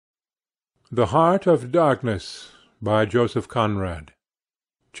The Heart of Darkness by Joseph Conrad.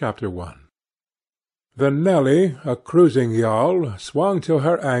 Chapter 1. The Nelly, a cruising yawl, swung to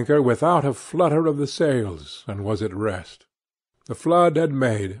her anchor without a flutter of the sails, and was at rest. The flood had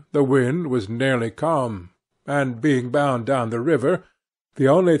made, the wind was nearly calm, and, being bound down the river, the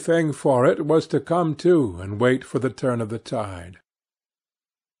only thing for it was to come to and wait for the turn of the tide.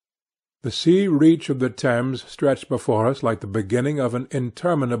 The sea reach of the Thames stretched before us like the beginning of an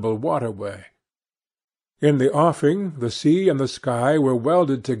interminable waterway. In the offing the sea and the sky were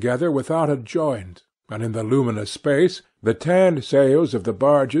welded together without a joint, and in the luminous space the tanned sails of the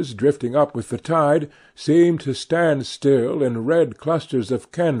barges drifting up with the tide seemed to stand still in red clusters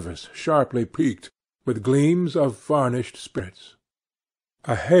of canvas sharply peaked, with gleams of varnished spirits.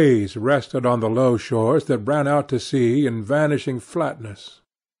 A haze rested on the low shores that ran out to sea in vanishing flatness.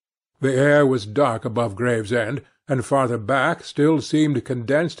 The air was dark above Gravesend, and farther back still seemed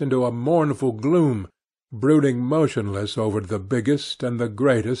condensed into a mournful gloom, brooding motionless over the biggest and the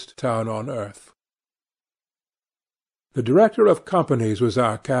greatest town on earth. The director of companies was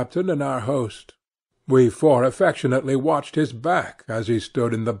our captain and our host. We four affectionately watched his back as he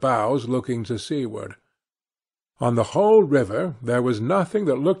stood in the bows looking to seaward. On the whole river there was nothing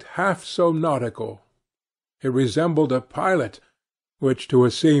that looked half so nautical. It resembled a pilot, which to a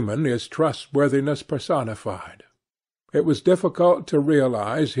seaman is trustworthiness personified. It was difficult to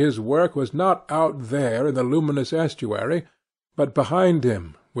realize his work was not out there in the luminous estuary, but behind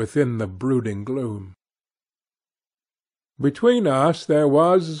him within the brooding gloom. Between us there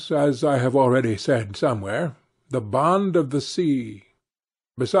was, as I have already said somewhere, the bond of the sea.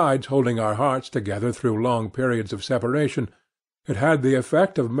 Besides holding our hearts together through long periods of separation, it had the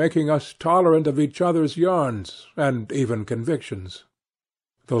effect of making us tolerant of each other's yarns, and even convictions.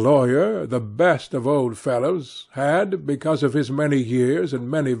 The lawyer, the best of old fellows, had, because of his many years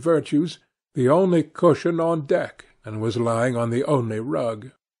and many virtues, the only cushion on deck, and was lying on the only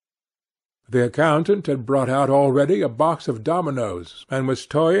rug. The accountant had brought out already a box of dominoes, and was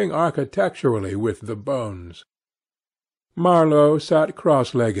toying architecturally with the bones. Marlowe sat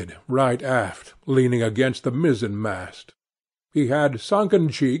cross-legged, right aft, leaning against the mizzen-mast. He had sunken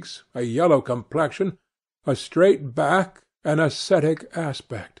cheeks, a yellow complexion, a straight back, an ascetic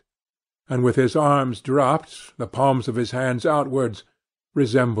aspect, and with his arms dropped, the palms of his hands outwards,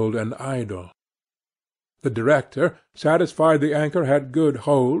 resembled an idol. The director, satisfied the anchor had good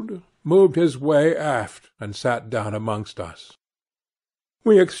hold, moved his way aft, and sat down amongst us.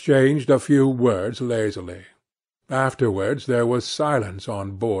 We exchanged a few words lazily. Afterwards there was silence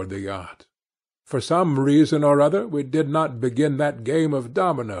on board the yacht. For some reason or other we did not begin that game of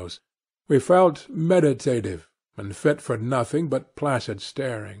dominoes. We felt meditative, and fit for nothing but placid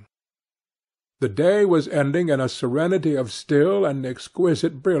staring. The day was ending in a serenity of still and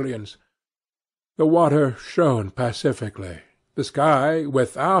exquisite brilliance. The water shone pacifically. The sky,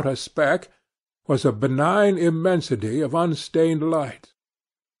 without a speck, was a benign immensity of unstained light.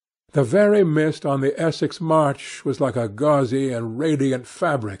 The very mist on the Essex marsh was like a gauzy and radiant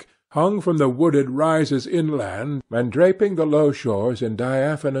fabric hung from the wooded rises inland and draping the low shores in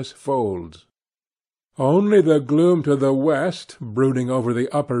diaphanous folds. Only the gloom to the west, brooding over the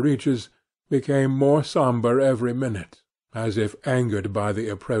upper reaches, became more sombre every minute, as if angered by the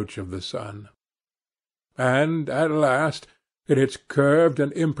approach of the sun. And at last, in its curved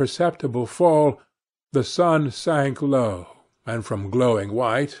and imperceptible fall, the sun sank low, and from glowing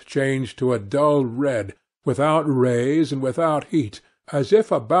white changed to a dull red, without rays and without heat, as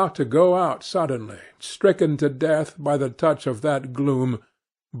if about to go out suddenly, stricken to death by the touch of that gloom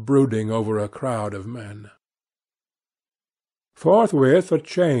brooding over a crowd of men. Forthwith a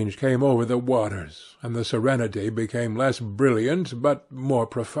change came over the waters, and the serenity became less brilliant but more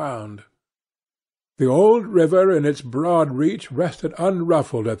profound. The old river in its broad reach rested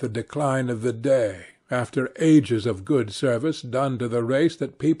unruffled at the decline of the day, after ages of good service done to the race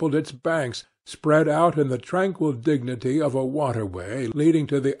that peopled its banks, spread out in the tranquil dignity of a waterway leading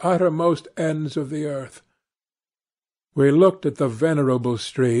to the uttermost ends of the earth. We looked at the venerable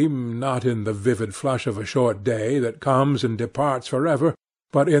stream not in the vivid flush of a short day that comes and departs for ever,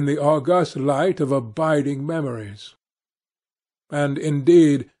 but in the august light of abiding memories. And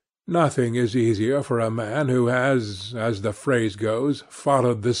indeed nothing is easier for a man who has, as the phrase goes,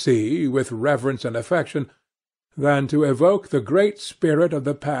 followed the sea with reverence and affection, than to evoke the great spirit of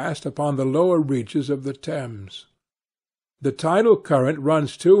the past upon the lower reaches of the Thames. The tidal current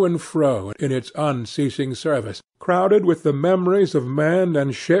runs to and fro in its unceasing service, crowded with the memories of men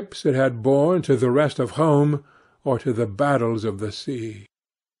and ships it had borne to the rest of home or to the battles of the sea.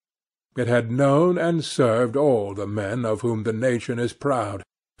 It had known and served all the men of whom the nation is proud,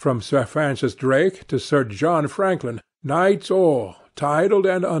 from Sir Francis Drake to Sir John Franklin, knights all, titled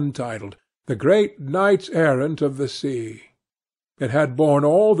and untitled, the great knights-errant of the sea. It had borne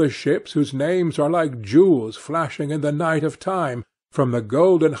all the ships whose names are like jewels flashing in the night of time, from the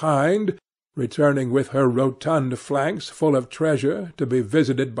Golden Hind, returning with her rotund flanks full of treasure to be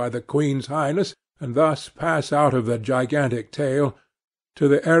visited by the Queen's Highness, and thus pass out of the gigantic tale, to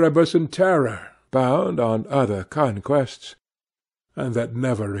the Erebus and Terror, bound on other conquests, and that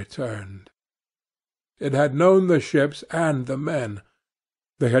never returned. It had known the ships and the men.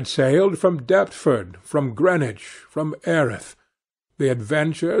 They had sailed from Deptford, from Greenwich, from Erith, the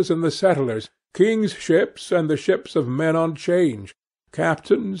adventurers and the settlers, king's ships and the ships of men on change,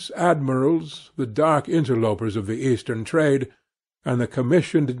 captains, admirals, the dark interlopers of the Eastern trade, and the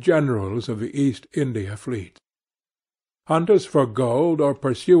commissioned generals of the East India fleet. Hunters for gold or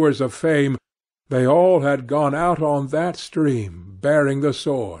pursuers of fame, they all had gone out on that stream, bearing the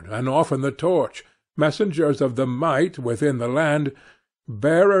sword, and often the torch, messengers of the might within the land,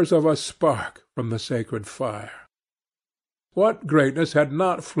 bearers of a spark from the sacred fire. What greatness had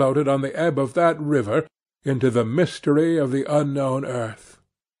not floated on the ebb of that river into the mystery of the unknown earth?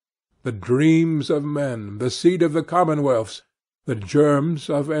 The dreams of men, the seed of the commonwealths, the germs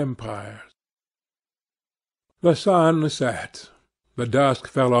of empires. The sun set. The dusk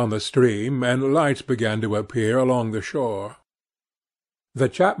fell on the stream, and lights began to appear along the shore. The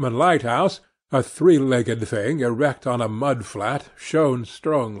Chapman lighthouse, a three-legged thing erect on a mud-flat, shone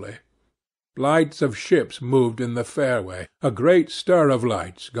strongly. Lights of ships moved in the fairway, a great stir of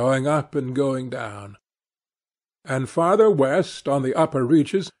lights going up and going down. And farther west, on the upper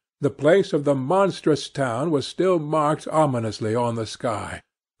reaches, the place of the monstrous town was still marked ominously on the sky,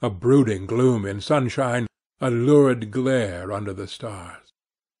 a brooding gloom in sunshine, a lurid glare under the stars.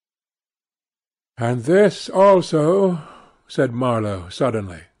 "And this also," said Marlow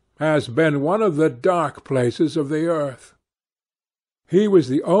suddenly, "has been one of the dark places of the earth." He was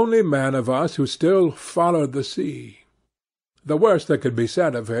the only man of us who still followed the sea. The worst that could be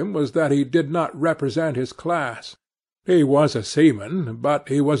said of him was that he did not represent his class. He was a seaman, but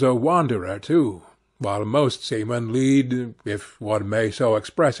he was a wanderer too, while most seamen lead, if one may so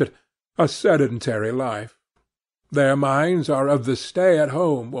express it, a sedentary life. Their minds are of the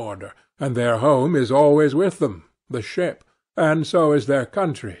stay-at-home order, and their home is always with them, the ship, and so is their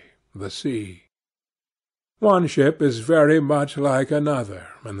country, the sea. One ship is very much like another,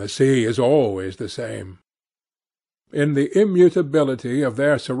 and the sea is always the same. In the immutability of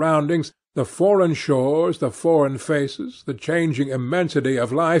their surroundings, the foreign shores, the foreign faces, the changing immensity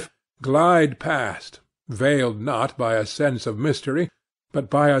of life, glide past, veiled not by a sense of mystery, but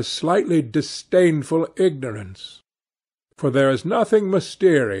by a slightly disdainful ignorance. For there is nothing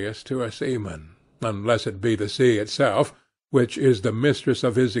mysterious to a seaman, unless it be the sea itself, which is the mistress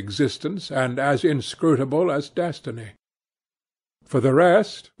of his existence and as inscrutable as destiny. For the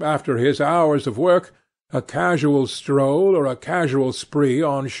rest, after his hours of work, a casual stroll or a casual spree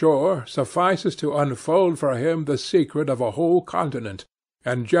on shore suffices to unfold for him the secret of a whole continent,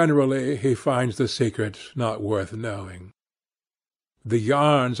 and generally he finds the secret not worth knowing. The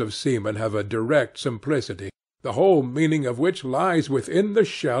yarns of seamen have a direct simplicity, the whole meaning of which lies within the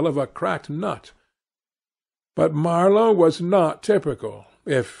shell of a cracked nut. But Marlow was not typical,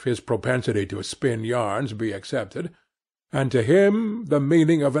 if his propensity to spin yarns be accepted, and to him the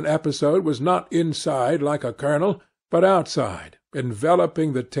meaning of an episode was not inside like a kernel, but outside,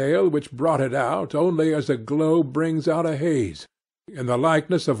 enveloping the tale which brought it out only as a glow brings out a haze, in the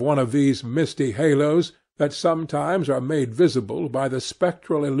likeness of one of these misty halos that sometimes are made visible by the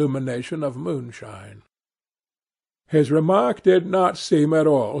spectral illumination of moonshine. His remark did not seem at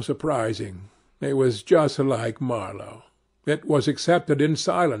all surprising. It was just like Marlow. It was accepted in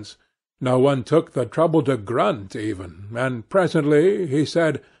silence. No one took the trouble to grunt even, and presently he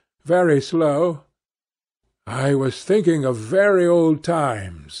said, very slow, "I was thinking of very old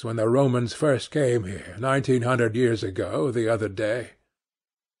times, when the Romans first came here, 1900 years ago, the other day.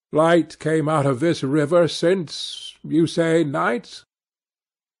 Light came out of this river since, you say, nights?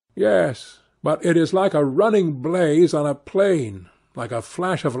 Yes, but it is like a running blaze on a plain, like a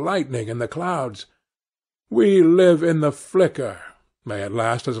flash of lightning in the clouds. We live in the flicker. May it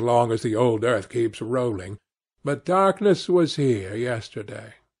last as long as the old earth keeps rolling. But darkness was here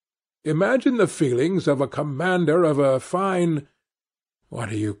yesterday. Imagine the feelings of a commander of a fine, what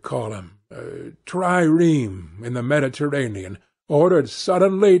do you call 'em, trireme in the Mediterranean, ordered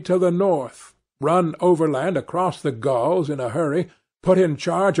suddenly to the north, run overland across the Gauls in a hurry, put in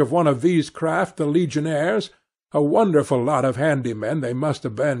charge of one of these craft, the Legionnaires, a wonderful lot of handy men they must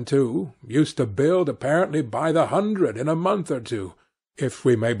have been too, used to build apparently by the hundred in a month or two, if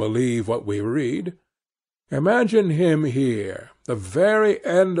we may believe what we read. Imagine him here, the very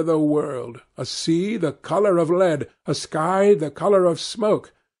end of the world, a sea the colour of lead, a sky the colour of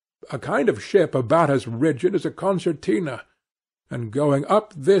smoke, a kind of ship about as rigid as a concertina, and going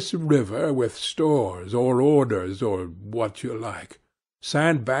up this river with stores or orders or what you like.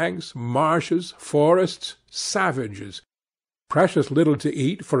 Sandbanks, marshes, forests, savages. Precious little to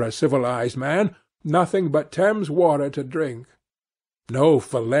eat for a civilized man, nothing but Thames water to drink. No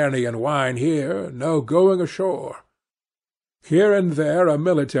Falernian wine here, no going ashore. Here and there a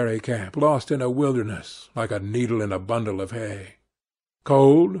military camp lost in a wilderness, like a needle in a bundle of hay.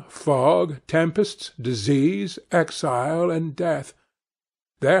 Cold, fog, tempests, disease, exile, and death.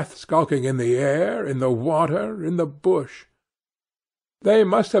 Death skulking in the air, in the water, in the bush. They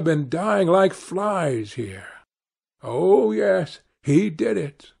must have been dying like flies here. Oh, yes, he did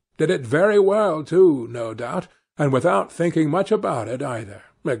it. Did it very well, too, no doubt, and without thinking much about it either,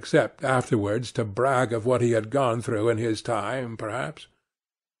 except afterwards to brag of what he had gone through in his time, perhaps.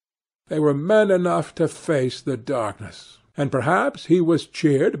 They were men enough to face the darkness, and perhaps he was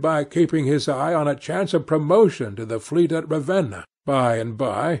cheered by keeping his eye on a chance of promotion to the fleet at Ravenna, by and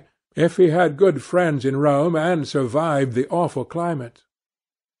by, if he had good friends in Rome and survived the awful climate.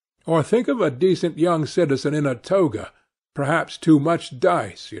 Or think of a decent young citizen in a toga, perhaps too much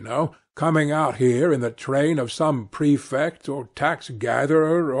dice, you know, coming out here in the train of some prefect or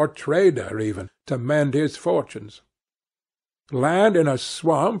tax-gatherer or trader even, to mend his fortunes. Land in a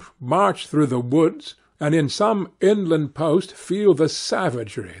swamp, march through the woods, and in some inland post feel the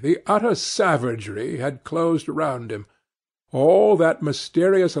savagery, the utter savagery had closed round him. All that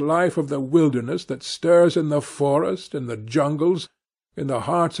mysterious life of the wilderness that stirs in the forest, in the jungles, in the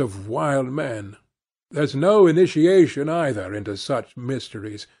hearts of wild men. There's no initiation either into such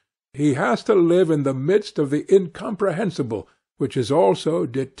mysteries. He has to live in the midst of the incomprehensible, which is also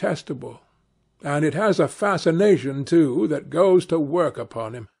detestable. And it has a fascination, too, that goes to work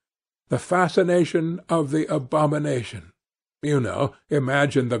upon him. The fascination of the abomination. You know,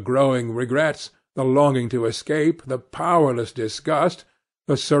 imagine the growing regrets, the longing to escape, the powerless disgust,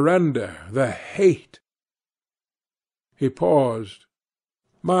 the surrender, the hate. He paused.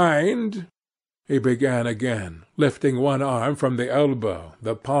 "Mind," he began again, lifting one arm from the elbow,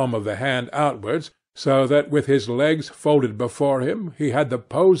 the palm of the hand outwards, so that with his legs folded before him he had the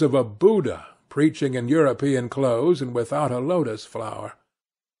pose of a Buddha, preaching in European clothes and without a lotus flower.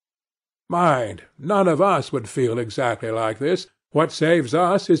 "Mind, none of us would feel exactly like this. What saves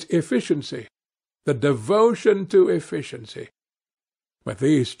us is efficiency, the devotion to efficiency. But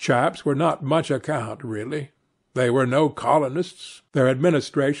these chaps were not much account, really. They were no colonists. Their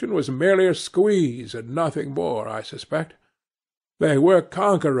administration was merely a squeeze, and nothing more, I suspect. They were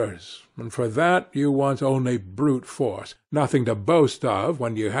conquerors, and for that you want only brute force, nothing to boast of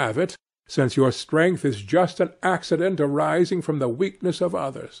when you have it, since your strength is just an accident arising from the weakness of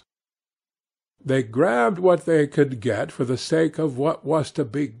others. They grabbed what they could get for the sake of what was to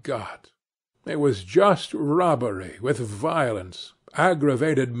be got. It was just robbery, with violence,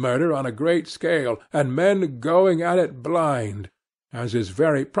 aggravated murder on a great scale, and men going at it blind, as is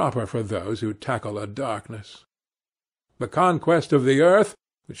very proper for those who tackle a darkness. The conquest of the earth,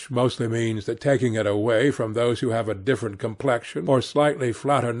 which mostly means the taking it away from those who have a different complexion or slightly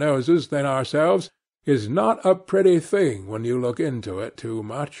flatter noses than ourselves, is not a pretty thing when you look into it too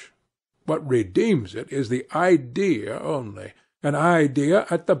much. What redeems it is the idea only, an idea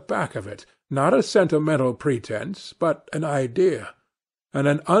at the back of it, not a sentimental pretence, but an idea, and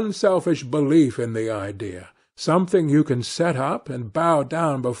an unselfish belief in the idea, something you can set up and bow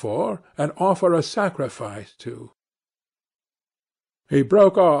down before and offer a sacrifice to." He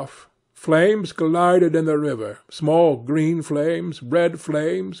broke off. Flames glided in the river, small green flames, red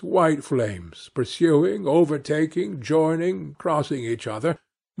flames, white flames, pursuing, overtaking, joining, crossing each other,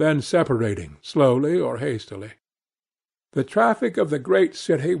 then separating, slowly or hastily. The traffic of the great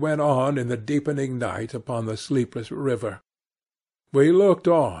city went on in the deepening night upon the sleepless river. We looked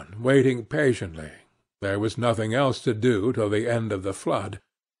on, waiting patiently. There was nothing else to do till the end of the flood.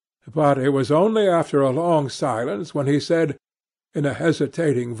 But it was only after a long silence when he said, in a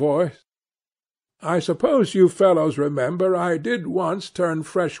hesitating voice, "I suppose you fellows remember I did once turn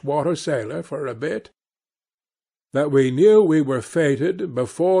fresh-water sailor for a bit?" That we knew we were fated,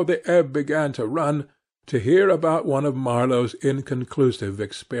 before the ebb began to run, to hear about one of Marlowe's inconclusive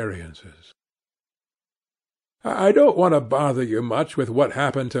experiences. "I don't want to bother you much with what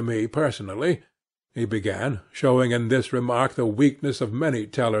happened to me personally," he began, showing in this remark the weakness of many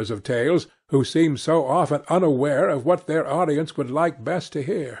tellers of tales, who seem so often unaware of what their audience would like best to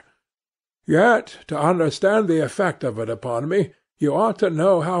hear. "Yet, to understand the effect of it upon me, You ought to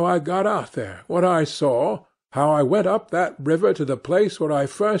know how I got out there, what I saw, how I went up that river to the place where I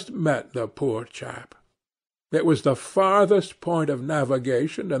first met the poor chap. It was the farthest point of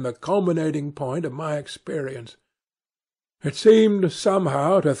navigation and the culminating point of my experience. It seemed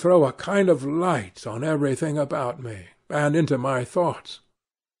somehow to throw a kind of light on everything about me, and into my thoughts.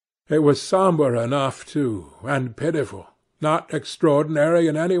 It was sombre enough, too, and pitiful, not extraordinary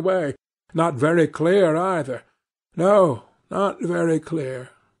in any way, not very clear either. No, not very clear.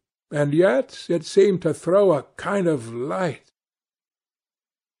 And yet it seemed to throw a kind of light.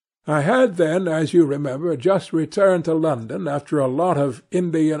 I had then, as you remember, just returned to London after a lot of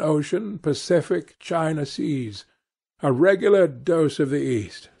Indian Ocean, Pacific, China seas, a regular dose of the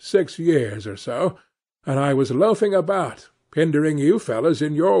East, 6 years or so, and I was loafing about, hindering you fellows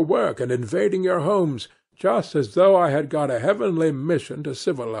in your work and invading your homes, just as though I had got a heavenly mission to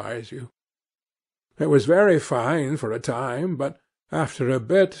civilize you. It was very fine for a time, but after a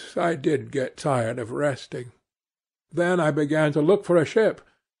bit I did get tired of resting. Then I began to look for a ship.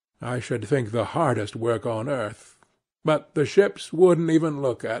 I should think the hardest work on earth. But the ships wouldn't even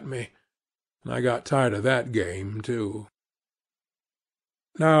look at me. I got tired of that game, too.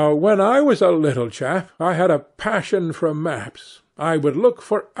 Now, when I was a little chap, I had a passion for maps. I would look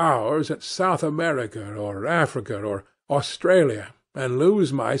for hours at South America, or Africa, or Australia, and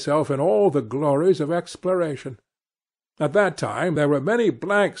lose myself in all the glories of exploration. At that time there were many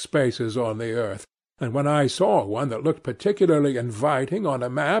blank spaces on the earth, and when I saw one that looked particularly inviting on a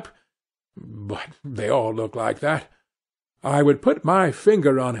map, but they all look like that, I would put my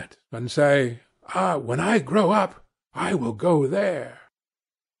finger on it and say, when I grow up, I will go there.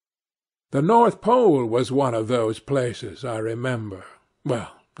 The North Pole was one of those places, I remember.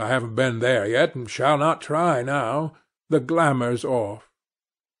 Well, I haven't been there yet, and shall not try now. The glamour's off.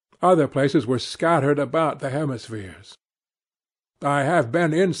 Other places were scattered about the hemispheres. I have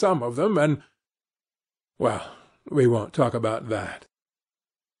been in some of them, and, well, we won't talk about that.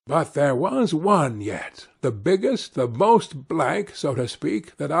 But there was one yet, the biggest, the most blank, so to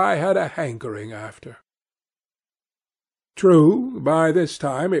speak, that I had a hankering after. True, by this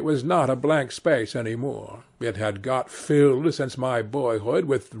time it was not a blank space any more. It had got filled since my boyhood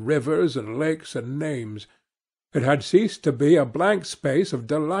with rivers and lakes and names. It had ceased to be a blank space of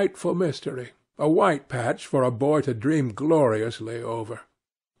delightful mystery, a white patch for a boy to dream gloriously over.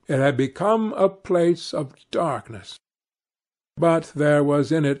 It had become a place of darkness. But there was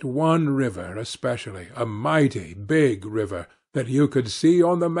in it one river especially, a mighty big river, that you could see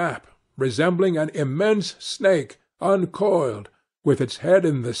on the map, resembling an immense snake, uncoiled, with its head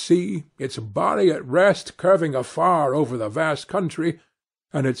in the sea, its body at rest curving afar over the vast country,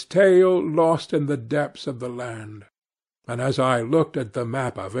 and its tail lost in the depths of the land. And as I looked at the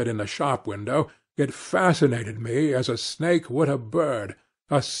map of it in the shop window, it fascinated me as a snake would a bird,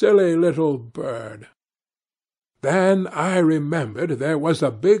 a silly little bird. Then I remembered there was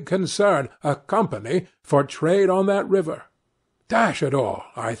a big concern, a company, for trade on that river. Dash it all,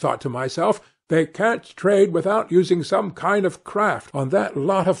 I thought to myself, they can't trade without using some kind of craft on that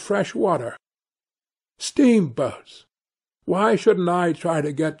lot of fresh water. Steamboats! Why shouldn't I try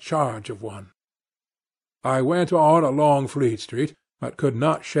to get charge of one? I went on along Fleet Street, but could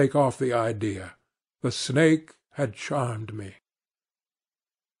not shake off the idea. The snake had charmed me.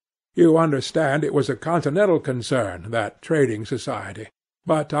 You understand it was a continental concern, that trading society.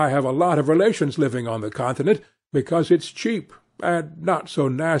 But I have a lot of relations living on the continent, because it's cheap, and not so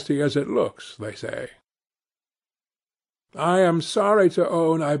nasty as it looks, they say. I am sorry to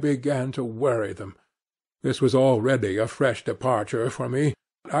own I began to worry them. This was already a fresh departure for me.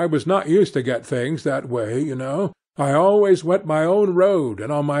 I was not used to get things that way, you know. I always went my own road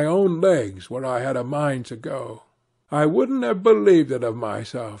and on my own legs where I had a mind to go. I wouldn't have believed it of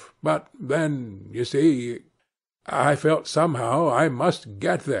myself, but then, you see, I felt somehow I must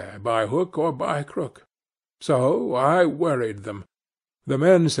get there by hook or by crook. So I worried them. The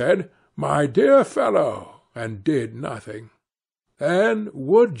men said, "My dear fellow," and did nothing. And,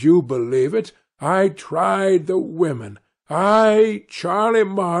 would you believe it, I tried the women. I, Charlie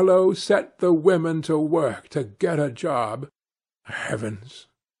Marlowe, set the women to work to get a job. Heavens!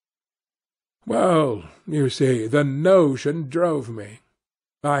 Well, you see, the notion drove me.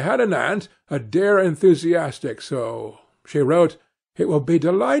 I had an aunt, a dear enthusiastic soul. She wrote, "It will be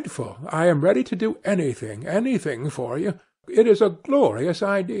delightful. I am ready to do anything for you. It is a glorious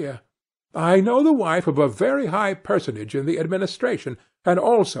idea. I know the wife of a very high personage in the administration, and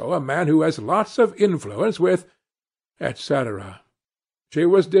also a man who has lots of influence with," etc. She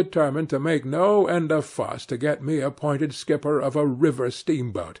was determined to make no end of fuss to get me appointed skipper of a river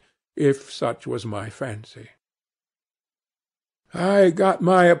steamboat, if such was my fancy. I got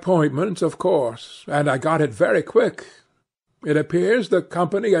my appointment, of course, and I got it very quick. It appears the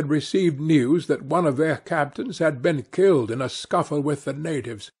company had received news that one of their captains had been killed in a scuffle with the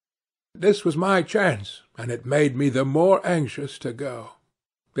natives. This was my chance, and it made me the more anxious to go.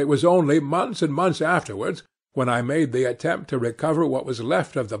 It was only months and months afterwards, when I made the attempt to recover what was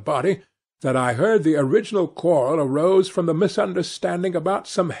left of the body, that I heard the original quarrel arose from the misunderstanding about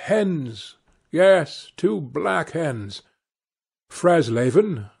some hens. Yes, 2 black hens.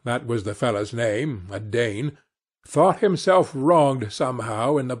 Fresleven, that was the fellow's name, a Dane, thought himself wronged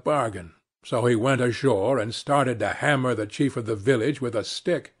somehow in the bargain, so he went ashore and started to hammer the chief of the village with a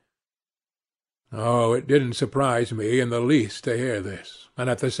stick. Oh, it didn't surprise me in the least to hear this, and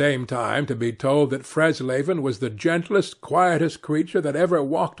at the same time to be told that Fresleven was the gentlest, quietest creature that ever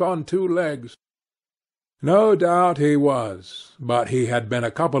walked on 2 legs. No doubt he was, but he had been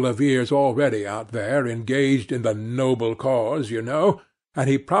a couple of years already out there engaged in the noble cause, you know, and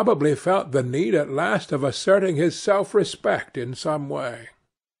he probably felt the need at last of asserting his self-respect in some way.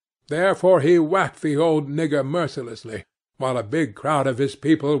 Therefore he whacked the old nigger mercilessly, while a big crowd of his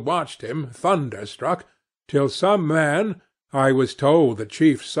people watched him, thunderstruck, till some man, I was told the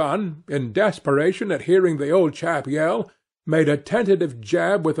chief's son, in desperation at hearing the old chap yell, made a tentative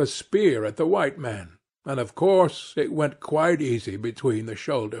jab with a spear at the white man, and of course it went quite easy between the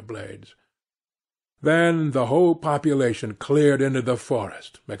shoulder-blades. Then the whole population cleared into the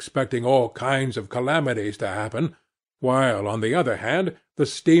forest, expecting all kinds of calamities to happen, while, on the other hand, the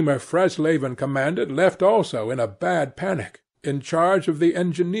steamer Fresleven commanded left also in a bad panic, in charge of the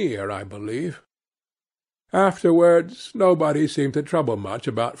engineer, I believe. Afterwards nobody seemed to trouble much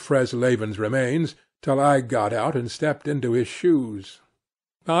about Fresleven's remains, till I got out and stepped into his shoes.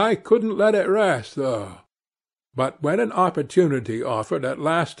 I couldn't let it rest, though. But when an opportunity offered at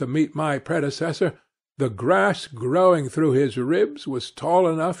last to meet my predecessor, the grass growing through his ribs was tall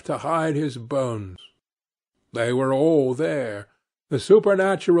enough to hide his bones. They were all there. The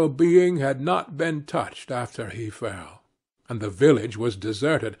supernatural being had not been touched after he fell, and the village was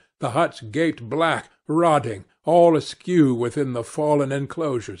deserted, the huts gaped black, rotting, all askew within the fallen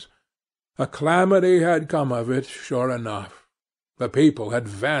enclosures. A calamity had come of it, sure enough. The people had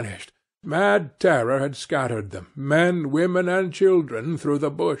vanished. Mad terror had scattered them, men, women, and children, through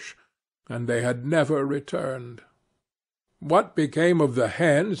the bush, and they had never returned. What became of the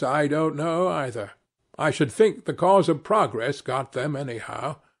hens I don't know either. I should think the cause of progress got them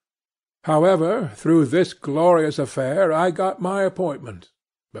anyhow. However, through this glorious affair I got my appointment,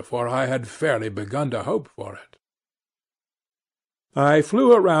 before I had fairly begun to hope for it. I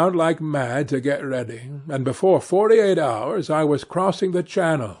flew around like mad to get ready, and before 48 hours I was crossing the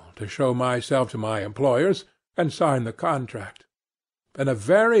Channel to show myself to my employers and sign the contract. In a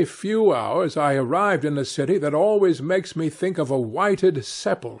very few hours I arrived in a city that always makes me think of a whited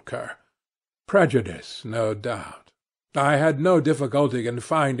sepulchre. Prejudice, no doubt. I had no difficulty in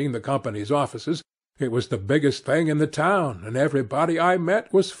finding the company's offices. It was the biggest thing in the town, and everybody I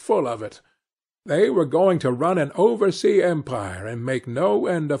met was full of it. They were going to run an oversea empire and make no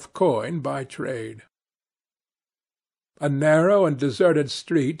end of coin by trade. A narrow and deserted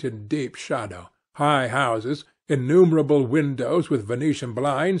street in deep shadow, high houses, innumerable windows with Venetian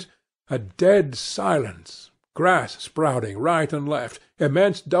blinds, a dead silence, grass sprouting right and left,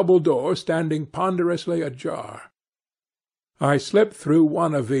 immense double doors standing ponderously ajar. I slipped through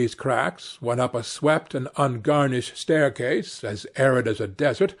one of these cracks, went up a swept and ungarnished staircase, as arid as a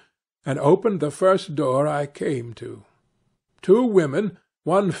desert, and opened the first door I came to. 2 women,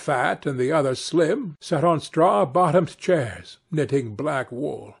 one fat and the other slim, sat on straw-bottomed chairs, knitting black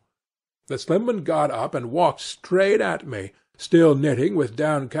wool. The slim one got up and walked straight at me, still knitting with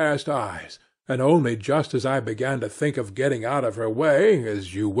downcast eyes, and only just as I began to think of getting out of her way,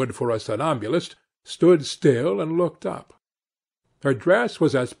 as you would for a somnambulist, stood still and looked up. Her dress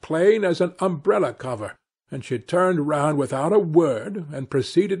was as plain as an umbrella-cover, and she turned round without a word and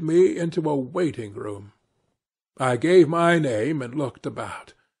preceded me into a waiting-room. I gave my name and looked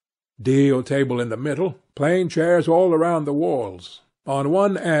about. Deal table in the middle, plain chairs all around the walls. On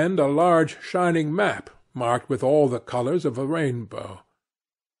one end a large shining map, marked with all the colours of a rainbow.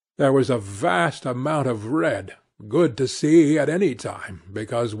 There was a vast amount of red, good to see at any time,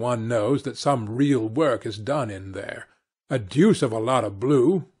 because one knows that some real work is done in there. A deuce of a lot of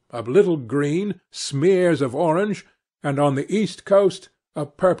blue, a little green, smears of orange, and on the east coast a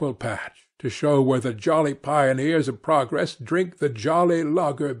purple patch, to show where the jolly pioneers of progress drink the jolly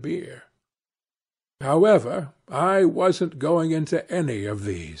lager beer. However, I wasn't going into any of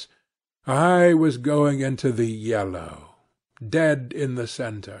these. I was going into the yellow, dead in the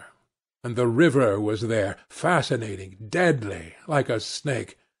centre. And the river was there, fascinating, deadly, like a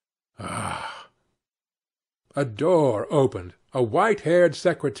snake. Ah! A door opened. A white-haired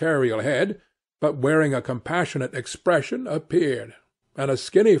secretarial head, but wearing a compassionate expression, appeared, and a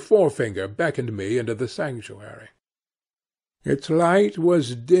skinny forefinger beckoned me into the sanctuary. Its light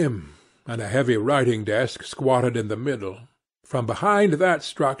was dim, and a heavy writing-desk squatted in the middle. From behind that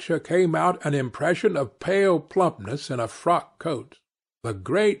structure came out an impression of pale plumpness in a frock coat. The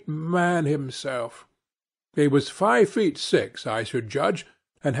great man himself. He was 5 feet 6, I should judge,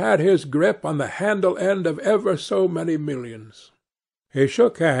 and had his grip on the handle end of ever so many millions. He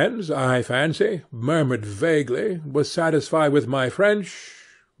shook hands, I fancy, murmured vaguely, was satisfied with my French,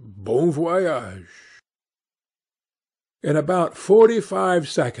 bon voyage. In about 45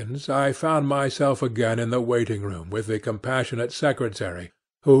 seconds I found myself again in the waiting-room with the compassionate secretary,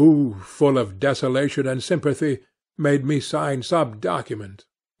 who, full of desolation and sympathy, made me sign some document.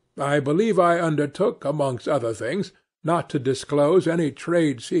 I believe I undertook, amongst other things, not to disclose any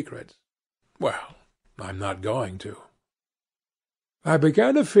trade secrets. Well, I'm not going to. I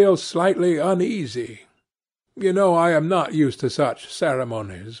began to feel slightly uneasy. You know, I am not used to such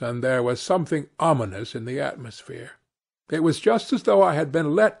ceremonies, and there was something ominous in the atmosphere. It was just as though I had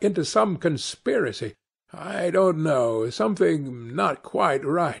been let into some conspiracy. I don't know, something not quite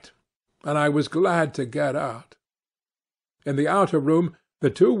right, and I was glad to get out. In the outer room the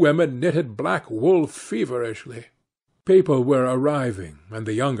two women knitted black wool feverishly. People were arriving, and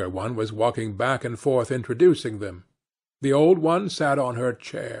the younger one was walking back and forth introducing them. The old one sat on her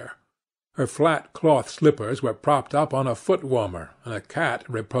chair. Her flat cloth slippers were propped up on a foot-warmer, and a cat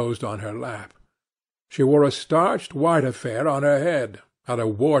reposed on her lap. She wore a starched white affair on her head, had a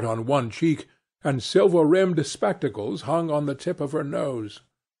wart on one cheek, and silver-rimmed spectacles hung on the tip of her nose.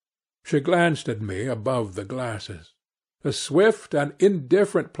 She glanced at me above the glasses. The swift and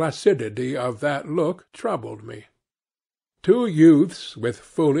indifferent placidity of that look troubled me. Two youths with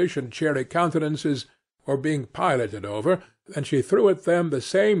foolish and cheery countenances were being piloted over, and she threw at them the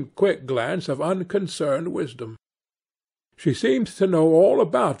same quick glance of unconcerned wisdom. She seemed to know all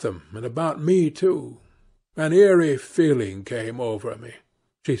about them, and about me too. An eerie feeling came over me.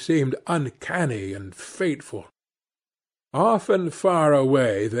 She seemed uncanny and fateful. Often far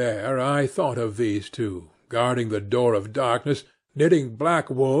away there I thought of these two, guarding the door of darkness, knitting black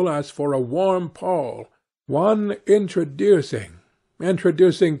wool as for a warm pall, one introducing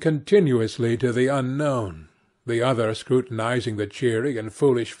continuously to the unknown, the other scrutinizing the cheery and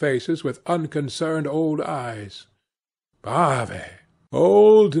foolish faces with unconcerned old eyes. Ave!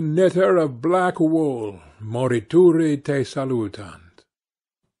 Old knitter of black wool, morituri te salutant.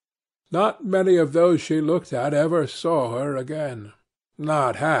 Not many of those she looked at ever saw her again.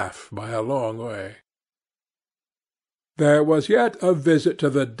 Not half, by a long way. There was yet a visit to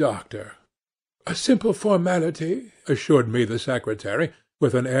the doctor. A simple formality, assured me the secretary,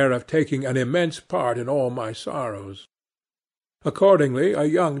 with an air of taking an immense part in all my sorrows. Accordingly a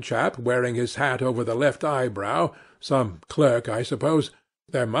young chap wearing his hat over the left eyebrow, some clerk I suppose,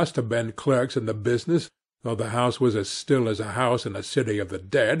 there must have been clerks in the business, though the house was as still as a house in a city of the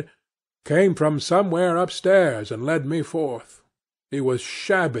dead, came from somewhere upstairs and led me forth. He was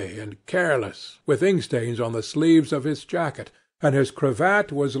shabby and careless, with ink-stains on the sleeves of his jacket, and his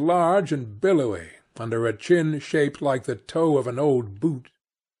cravat was large and billowy, under a chin shaped like the toe of an old boot.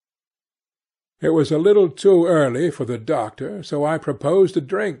 It was a little too early for the doctor, so I proposed a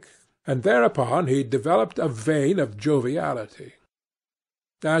drink, and thereupon he developed a vein of joviality.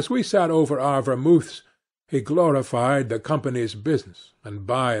 As we sat over our vermouths, he glorified the company's business, and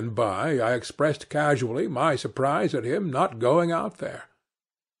by I expressed casually my surprise at him not going out there.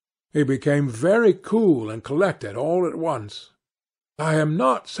 He became very cool and collected all at once. "I am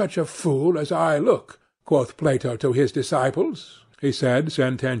not such a fool as I look," quoth Plato to his disciples, he said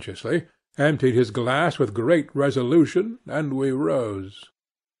sententiously, emptied his glass with great resolution, and we rose.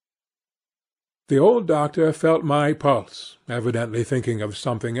 The old doctor felt my pulse, evidently thinking of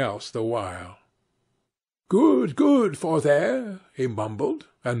something else the while. "Good, good for there," he mumbled,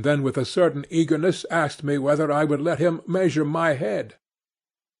 and then with a certain eagerness asked me whether I would let him measure my head.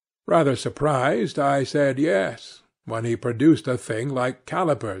 Rather surprised, I said yes, when he produced a thing like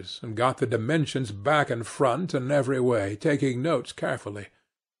calipers, and got the dimensions back and front and every way, taking notes carefully.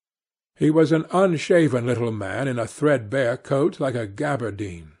 He was an unshaven little man in a threadbare coat like a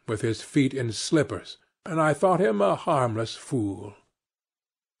gaberdine, with his feet in slippers, and I thought him a harmless fool.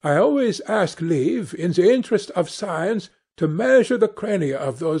 "I always ask leave, in the interest of science, to measure the crania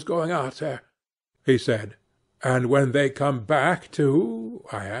of those going out there," he said. "And when they come back, too?"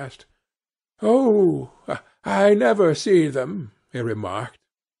 I asked. "Oh, I never see them," he remarked.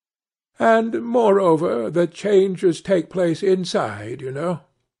 And, moreover, the changes take place inside, you know."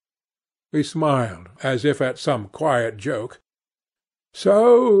 He smiled, as if at some quiet joke.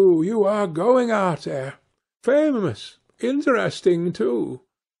 "So you are going out there. Famous. Interesting, too."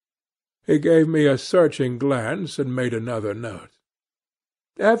 He gave me a searching glance, and made another note.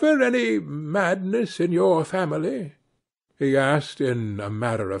 "Ever any madness in your family?" he asked in a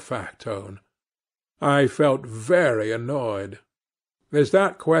matter-of-fact tone. I felt very annoyed. "Is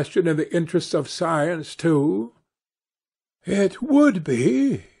that question in the interests of science, too?" "It would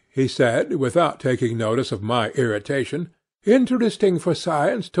be," he said, without taking notice of my irritation, "interesting for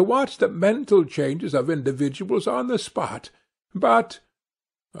science to watch the mental changes of individuals on the spot. But—"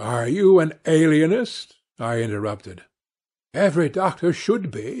 "Are you an alienist?" I interrupted. "Every doctor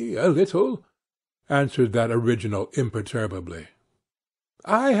should be, a little," answered that original imperturbably.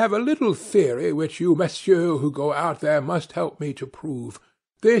 "I have a little theory which you messieurs who go out there must help me to prove.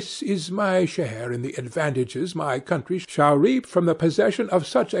 This is my share in the advantages my country shall reap from the possession of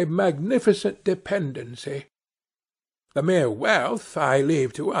such a magnificent dependency. The mere wealth I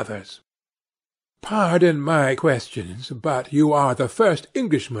leave to others. Pardon my questions, but you are the first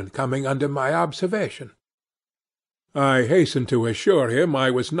Englishman coming under my observation." I hastened to assure him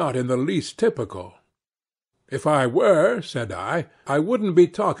I was not in the least typical. "If I were," said I wouldn't be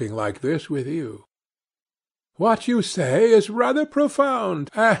talking like this with you." "What you say is rather profound,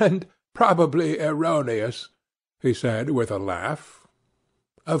 and probably erroneous," he said with a laugh.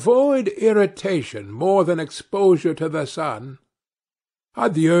 "Avoid irritation more than exposure to the sun.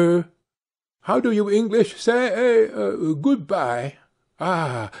 Adieu. How do you English say good-bye?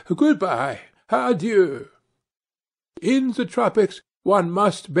 Ah, good-bye. Adieu. In the tropics one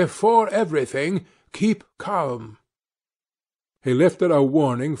must, before everything, keep calm." He lifted a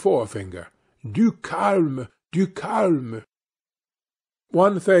warning forefinger. "Du calme, du calme."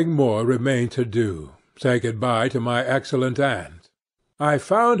 One thing more remained to do, say good-bye to my excellent aunt. I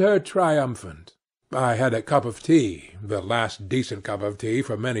found her triumphant. I had a cup of tea, the last decent cup of tea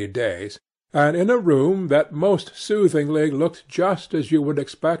for many days, and in a room that most soothingly looked just as you would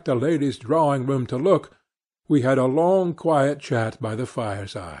expect a lady's drawing-room to look, we had a long quiet chat by the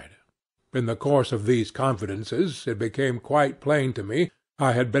fireside. In the course of these confidences it became quite plain to me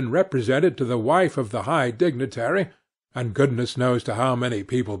I had been represented to the wife of the high dignitary, and goodness knows to how many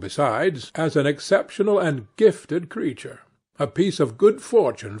people besides, as an exceptional and gifted creature, a piece of good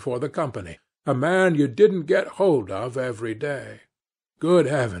fortune for the company, a man you didn't get hold of every day. Good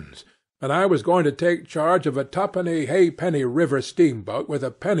heavens! And I was going to take charge of a twopenny halfpenny river steamboat with a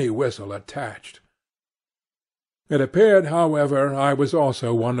penny whistle attached. It appeared, however, I was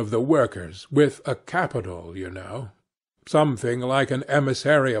also one of the workers, with a capital, you know. Something like an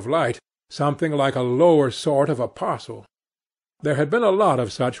emissary of light, something like a lower sort of apostle. There had been a lot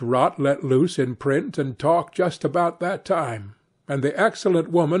of such rot let loose in print and talk just about that time, and the excellent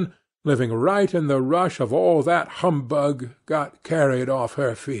woman, living right in the rush of all that humbug, got carried off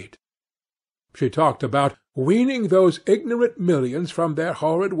her feet. She talked about weaning those ignorant millions from their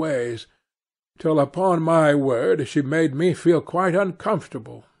horrid ways, till upon my word she made me feel quite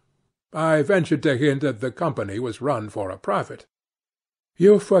uncomfortable. I ventured to hint that the company was run for a profit.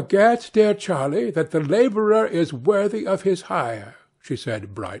 "You forget, dear Charlie, that the labourer is worthy of his hire," she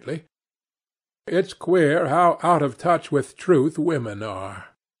said brightly. It's queer how out of touch with truth women are.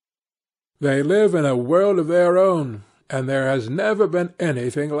 They live in a world of their own, and there has never been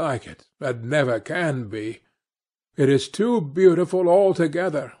anything like it, and never can be. It is too beautiful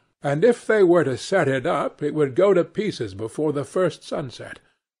altogether, and if they were to set it up it would go to pieces before the first sunset.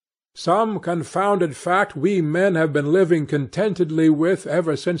 Some confounded fact we men have been living contentedly with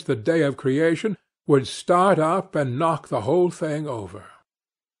ever since the day of creation would start up and knock the whole thing over.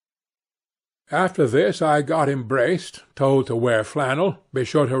 After this I got embraced, told to wear flannel, be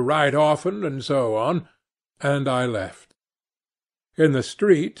sure to write often, and so on, and I left. In the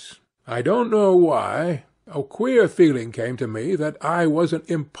street, I don't know why, a queer feeling came to me that I was an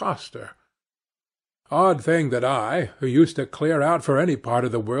impostor. Odd thing that I, who used to clear out for any part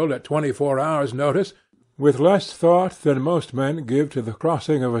of the world at 24 hours' notice, with less thought than most men give to the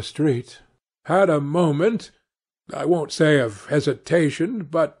crossing of a street, had a moment, I won't say of hesitation,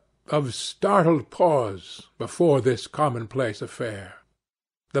 but of startled pause before this commonplace affair.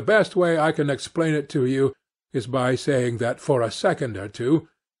 The best way I can explain it to you is by saying that for a second or two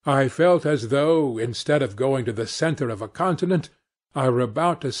I felt as though, instead of going to the centre of a continent, I were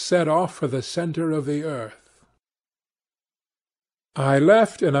about to set off for the centre of the earth. I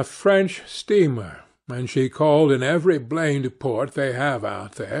left in a French steamer, and she called in every blamed port they have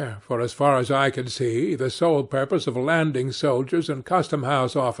out there, for as far as I could see, the sole purpose of landing soldiers and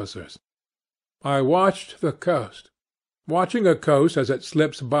custom-house officers, I watched the coast. Watching a coast as it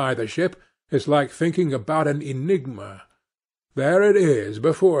slips by the ship is like thinking about an enigma. There it is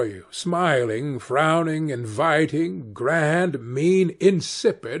before you, smiling, frowning, inviting, grand, mean,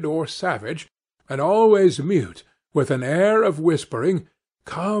 insipid, or savage, and always mute, with an air of whispering,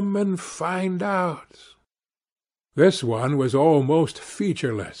 "Come and find out." This one was almost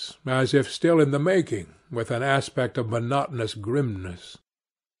featureless, as if still in the making, with an aspect of monotonous grimness.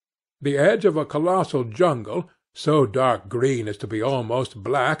 The edge of a colossal jungle, so dark green as to be almost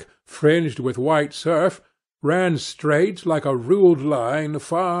black, fringed with white surf, ran straight like a ruled line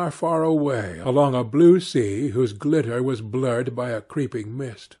far, far away along a blue sea whose glitter was blurred by a creeping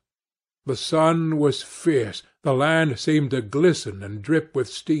mist. The sun was fierce, the land seemed to glisten and drip with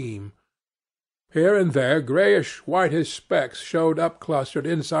steam. Here and there greyish-whitish specks showed up clustered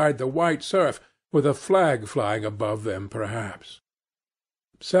inside the white surf, with a flag flying above them perhaps.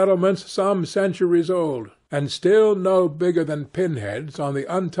 Settlements some centuries old, and still no bigger than pinheads on the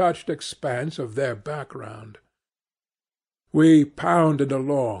untouched expanse of their background. We pounded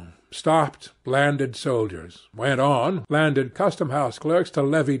along, stopped, landed soldiers, went on, landed custom-house clerks to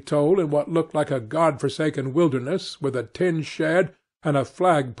levy toll in what looked like a God-forsaken wilderness with a tin shed and a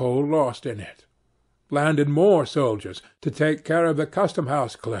flagpole lost in it. Landed more soldiers to take care of the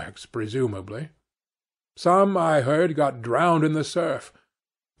custom-house clerks, presumably. Some, I heard, got drowned in the surf,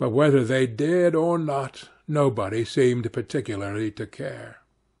 but whether they did or not, nobody seemed particularly to care.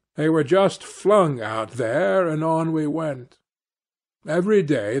 They were just flung out there, and on we went. Every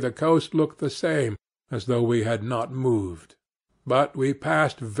day the coast looked the same, as though we had not moved. But we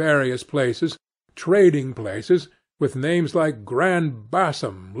passed various places, trading places, with names like Grand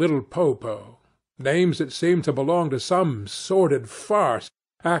Bassam, Little Popo, names that seemed to belong to some sordid farce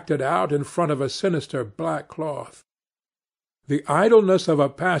acted out in front of a sinister black cloth. The idleness of a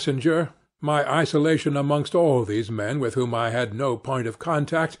passenger, my isolation amongst all these men with whom I had no point of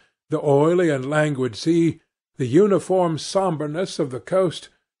contact, the oily and languid sea, the uniform sombreness of the coast,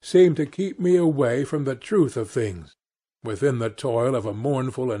 seemed to keep me away from the truth of things, within the toil of a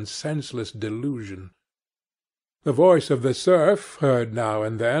mournful and senseless delusion. The voice of the surf, heard now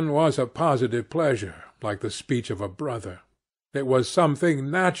and then, was a positive pleasure, like the speech of a brother. It was something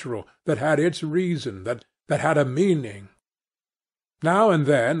natural, that had its reason, that had a meaning. Now and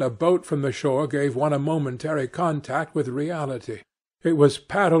then a boat from the shore gave one a momentary contact with reality. It was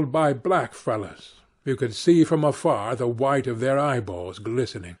paddled by black fellows. You could see from afar the white of their eyeballs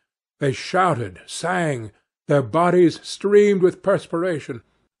glistening. They shouted, sang. Their bodies streamed with perspiration.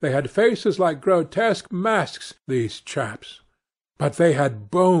 They had faces like grotesque masks, these chaps. But they had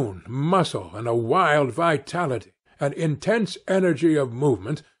bone, muscle, and a wild vitality, an intense energy of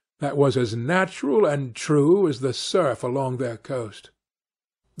movement that was as natural and true as the surf along their coast.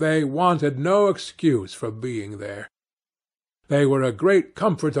 They wanted no excuse for being there. They were a great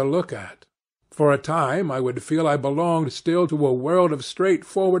comfort to look at. For a time I would feel I belonged still to a world of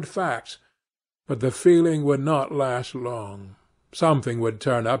straightforward facts, but the feeling would not last long. Something would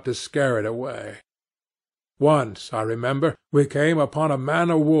turn up to scare it away. Once, I remember, we came upon a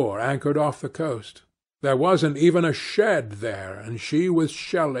man-of-war anchored off the coast. There wasn't even a shed there, and she was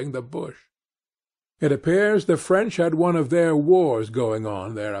shelling the bush. It appears the French had one of their wars going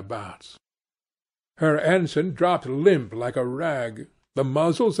on thereabouts. Her ensign dropped limp like a rag. The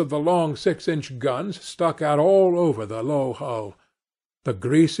muzzles of the long 6-inch guns stuck out all over the low hull. The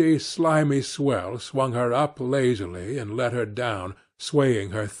greasy, slimy swell swung her up lazily and let her down, swaying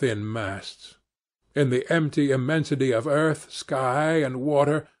her thin masts. In the empty immensity of earth, sky, and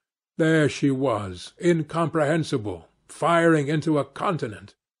water, there she was, incomprehensible, firing into a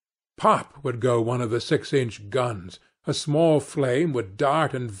continent. Pop would go one of the 6-inch guns. A small flame would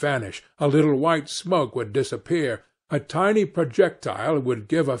dart and vanish, a little white smoke would disappear, a tiny projectile would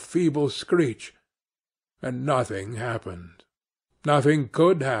give a feeble screech, and nothing happened. Nothing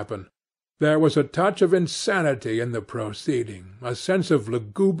could happen. There was a touch of insanity in the proceeding, a sense of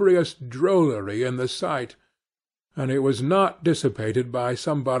lugubrious drollery in the sight, and it was not dissipated by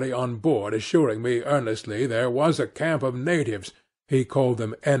somebody on board assuring me earnestly there was a camp of natives, he called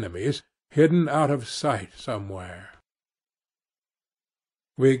them enemies, hidden out of sight somewhere.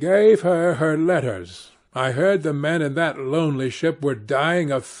 We gave her her letters. I heard the men in that lonely ship were dying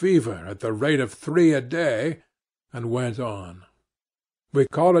of fever at the rate of 3 a day, and went on. We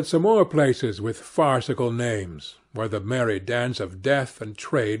called at some more places with farcical names, where the merry dance of death and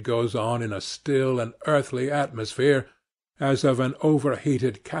trade goes on in a still and earthly atmosphere, as of an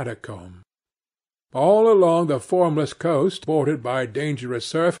overheated catacomb. All along the formless coast, bordered by dangerous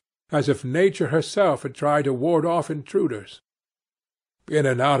surf, as if nature herself had tried to ward off intruders. In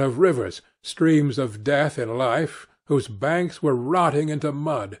and out of rivers, streams of death in life, whose banks were rotting into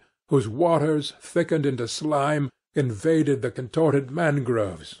mud, whose waters, thickened into slime, invaded the contorted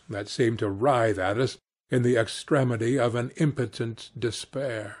mangroves that seemed to writhe at us in the extremity of an impotent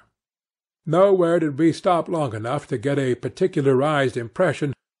despair. Nowhere did we stop long enough to get a particularized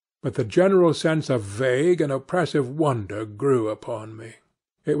impression, but the general sense of vague and oppressive wonder grew upon me.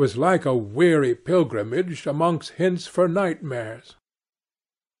 It was like a weary pilgrimage amongst hints for nightmares.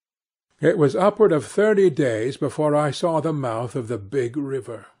 It was upward of 30 days before I saw the mouth of the big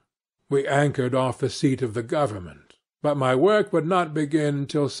river. We anchored off the seat of the government, but my work would not begin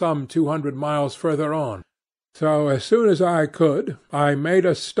till some 200 miles further on, so as soon as I could I made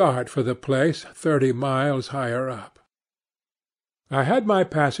a start for the place 30 miles higher up. I had my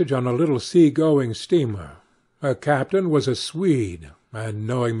passage on a little sea-going steamer. Her captain was a Swede, and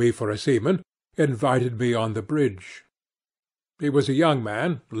knowing me for a seaman, invited me on the bridge. He was a young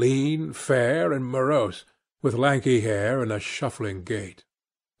man, lean, fair, and morose, with lanky hair and a shuffling gait.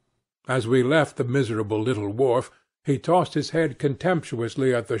 As we left the miserable little wharf, he tossed his head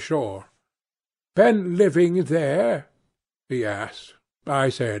contemptuously at the shore. "Been living there?" he asked. I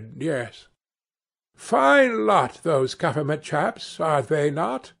said yes. "Fine lot, those government chaps, are they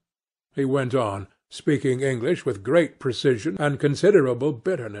not?" he went on, speaking English with great precision and considerable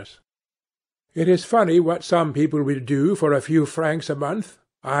bitterness. "It is funny what some people will do for a few francs a month.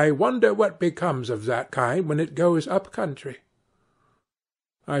 I wonder what becomes of that kind when it goes up country."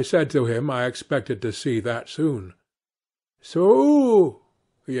 I said to him I expected to see that soon. "So!"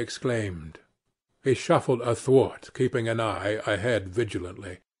 he exclaimed. He shuffled athwart, keeping an eye ahead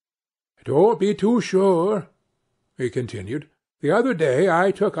vigilantly. "Don't be too sure," he continued. "The other day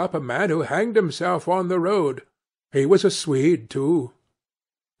I took up a man who hanged himself on the road. He was a Swede, too."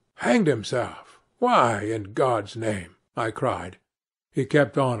 "Hanged himself? Why, in God's name?" I cried. He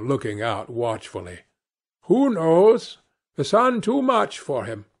kept on looking out watchfully. "Who knows? The sun too much for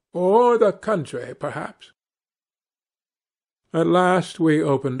him, or the country, perhaps." At last we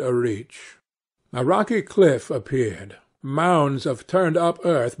opened a reach. A rocky cliff appeared, mounds of turned-up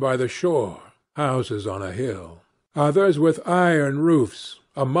earth by the shore, houses on a hill, others with iron roofs,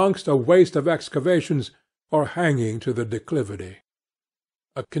 amongst a waste of excavations, or hanging to the declivity.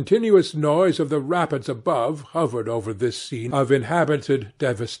 A continuous noise of the rapids above hovered over this scene of inhabited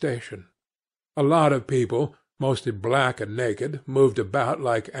devastation. A lot of people, mostly black and naked, moved about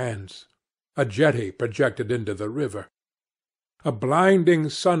like ants. A jetty projected into the river. A blinding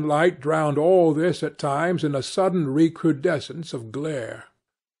sunlight drowned all this at times in a sudden recrudescence of glare.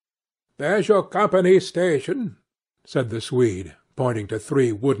 "There's your company station," said the Swede, pointing to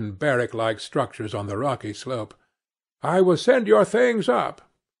 3 wooden barrack-like structures on the rocky slope. "I will send your things up.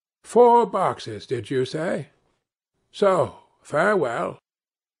 4 boxes, did you say? So, farewell."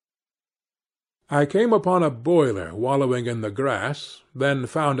 I came upon a boiler wallowing in the grass, then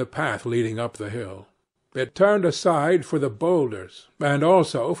found a path leading up the hill. It turned aside for the boulders, and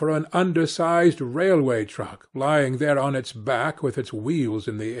also for an undersized railway truck lying there on its back with its wheels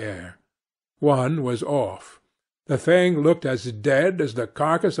in the air. One was off. The thing looked as dead as the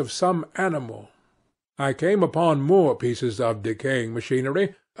carcass of some animal. I came upon more pieces of decaying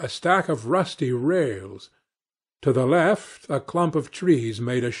machinery, a stack of rusty rails. To the left a clump of trees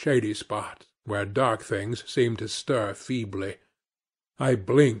made a shady spot, where dark things seemed to stir feebly. I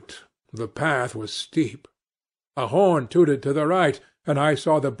blinked. The path was steep. A horn tooted to the right, and I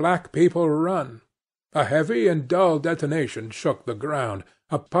saw the black people run. A heavy and dull detonation shook the ground.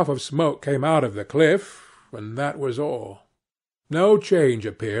 A puff of smoke came out of the cliff, and that was all. No change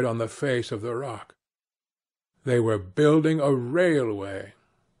appeared on the face of the rock. They were building a railway.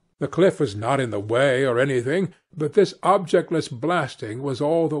 The cliff was not in the way or anything, but this objectless blasting was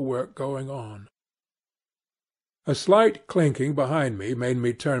all the work going on. A slight clinking behind me made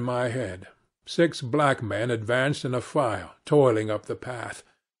me turn my head. 6 black men advanced in a file, toiling up the path.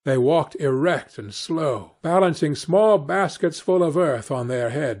 They walked erect and slow, balancing small baskets full of earth on their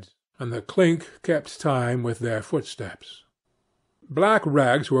heads, and the clink kept time with their footsteps. Black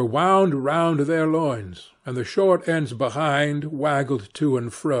rags were wound round their loins, and the short ends behind waggled to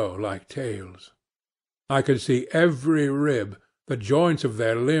and fro like tails. I could see every rib. The joints of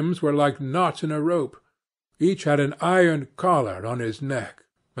their limbs were like knots in a rope. Each had an iron collar on his neck,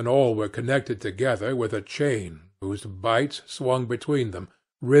 and all were connected together with a chain whose bights swung between them,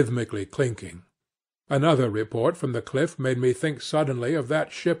 rhythmically clinking. Another report from the cliff made me think suddenly of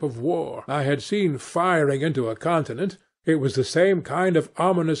that ship of war I had seen firing into a continent. It was the same kind of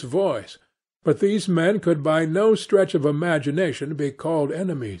ominous voice, but these men could by no stretch of imagination be called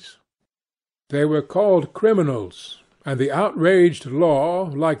enemies. They were called criminals, and the outraged law,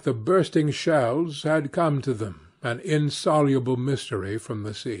 like the bursting shells, had come to them, an insoluble mystery from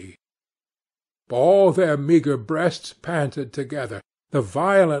the sea. All their meagre breasts panted together, the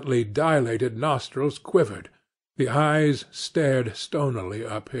violently dilated nostrils quivered, the eyes stared stonily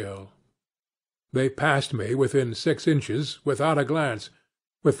uphill. They passed me within 6 inches without a glance,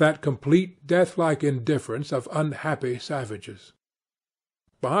 with that complete death-like indifference of unhappy savages.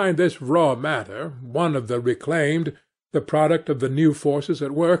 Behind this raw matter, one of the reclaimed, the product of the new forces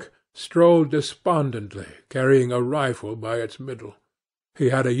at work, strolled despondently, carrying a rifle by its middle. He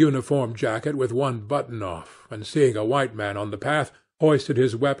had a uniform jacket with one button off, and seeing a white man on the path, hoisted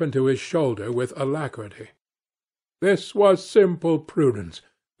his weapon to his shoulder with alacrity. This was simple prudence,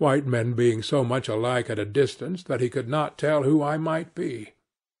 white men being so much alike at a distance that he could not tell who I might be.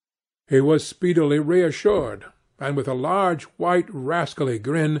 He was speedily reassured, and with a large white rascally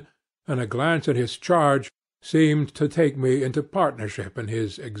grin, and a glance at his charge, seemed to take me into partnership in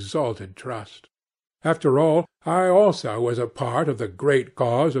his exalted trust. After all, I also was a part of the great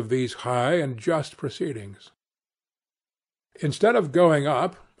cause of these high and just proceedings. Instead of going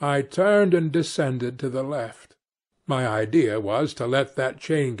up, I turned and descended to the left. My idea was to let that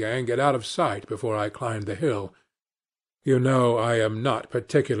chain-gang get out of sight before I climbed the hill. You know I am not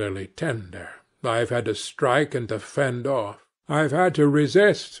particularly tender. I've had to strike and to fend off. I've had to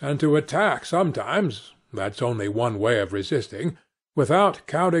resist and to attack sometimes. That's only one way of resisting, without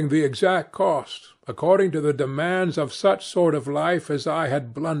counting the exact cost, according to the demands of such sort of life as I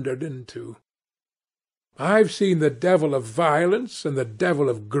had blundered into. I've seen the devil of violence, and the devil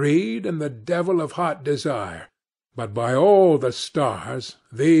of greed, and the devil of hot desire, but by all the stars,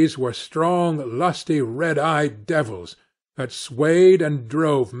 these were strong, lusty, red-eyed devils, that swayed and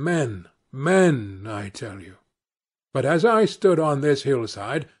drove men, I tell you. But as I stood on this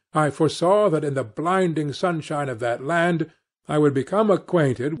hillside, I foresaw that in the blinding sunshine of that land I would become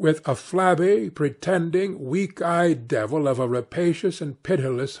acquainted with a flabby, pretending, weak-eyed devil of a rapacious and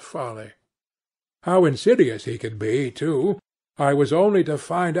pitiless folly. How insidious he could be, too, I was only to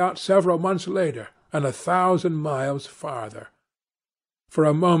find out several months later, and 1,000 miles farther. For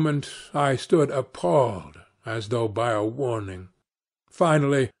a moment I stood appalled, as though by a warning.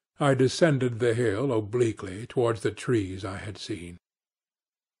 Finally I descended the hill obliquely towards the trees I had seen.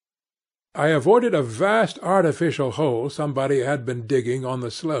 I avoided a vast artificial hole somebody had been digging on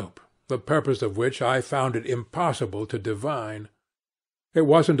the slope, the purpose of which I found it impossible to divine. It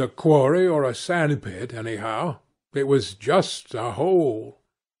wasn't a quarry or a sand-pit, anyhow. It was just a hole.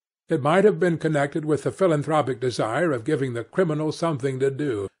 It might have been connected with the philanthropic desire of giving the criminal something to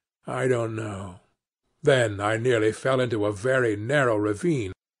do. I don't know. Then I nearly fell into a very narrow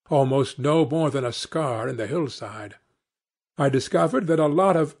ravine, almost no more than a scar in the hillside. I discovered that a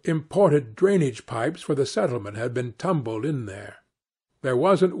lot of imported drainage pipes for the settlement had been tumbled in there. There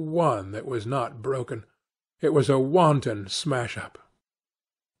wasn't one that was not broken. It was a wanton smash-up.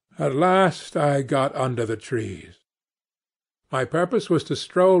 At last I got under the trees. My purpose was to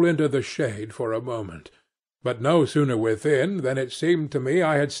stroll into the shade for a moment, but no sooner within than it seemed to me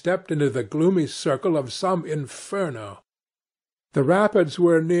I had stepped into the gloomy circle of some inferno. The rapids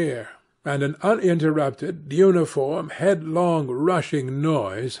were near, and an uninterrupted, uniform, headlong, rushing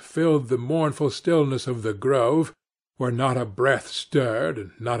noise filled the mournful stillness of the grove, where not a breath stirred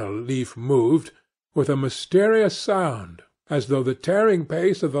and not a leaf moved, with a mysterious sound, as though the tearing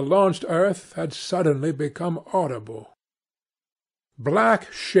pace of the launched earth had suddenly become audible.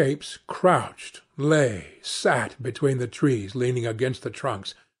 Black shapes crouched, lay, sat between the trees leaning against the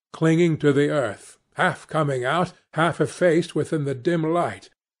trunks, clinging to the earth, half coming out, half effaced within the dim light,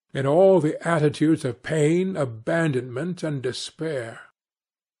 in all the attitudes of pain, abandonment, and despair.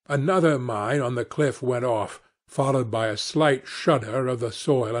 Another mine on the cliff went off, followed by a slight shudder of the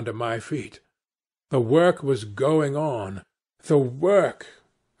soil under my feet. The work was going on. The work!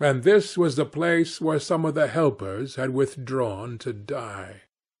 And this was the place where some of the helpers had withdrawn to die.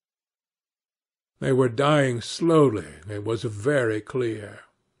 They were dying slowly, it was very clear.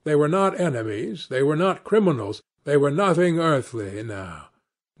 They were not enemies, they were not criminals, they were nothing earthly now.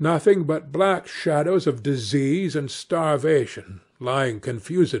 Nothing but black shadows of disease and starvation, lying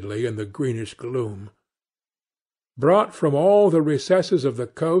confusedly in the greenish gloom. Brought from all the recesses of the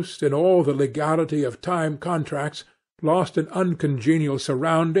coast in all the legality of time contracts, lost in uncongenial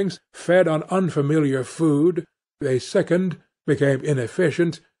surroundings, fed on unfamiliar food, they sickened, became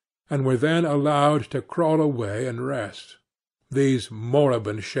inefficient, and were then allowed to crawl away and rest. These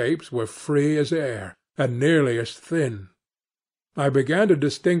moribund shapes were free as air, and nearly as thin. I began to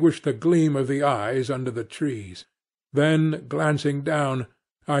distinguish the gleam of the eyes under the trees. Then, glancing down,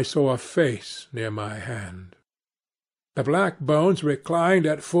 I saw a face near my hand. The black bones reclined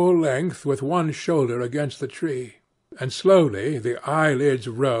at full length with one shoulder against the tree, and slowly the eyelids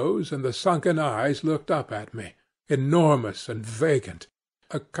rose and the sunken eyes looked up at me, enormous and vacant,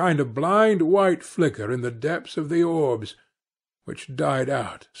 a kind of blind white flicker in the depths of the orbs, which died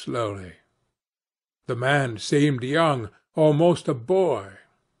out slowly. The man seemed young, almost a boy,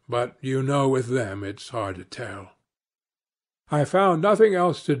 but you know with them it's hard to tell. I found nothing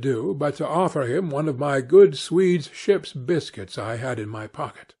else to do but to offer him one of my good Swede's ship's biscuits I had in my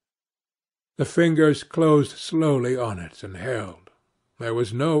pocket. The fingers closed slowly on it and held. There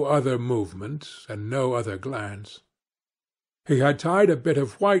was no other movement, and no other glance. He had tied a bit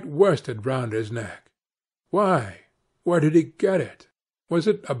of white worsted round his neck. Why? Where did he get it? Was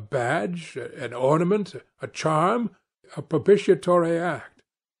it a badge, an ornament, a charm, a propitiatory act?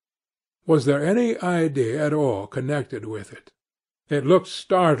 Was there any idea at all connected with it? It looked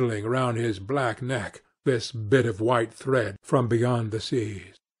startling round his black neck, this bit of white thread from beyond the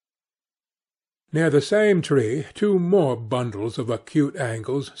seas. Near the same tree 2 more bundles of acute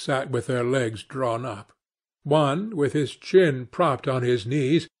angles sat with their legs drawn up. One, with his chin propped on his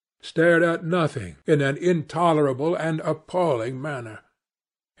knees, stared at nothing in an intolerable and appalling manner.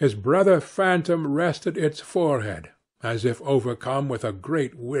 His brother phantom rested its forehead, as if overcome with a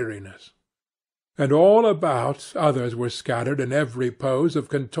great weariness. And all about others were scattered in every pose of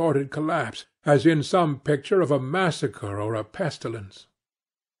contorted collapse, as in some picture of a massacre or a pestilence.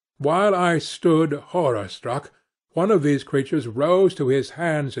 While I stood horror-struck, one of these creatures rose to his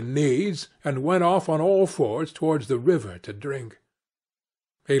hands and knees, and went off on all fours towards the river to drink.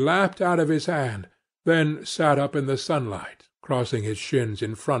 He lapped out of his hand, then sat up in the sunlight, crossing his shins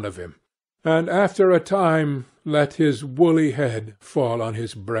in front of him, and after a time let his woolly head fall on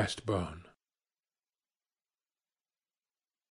his breast-bone.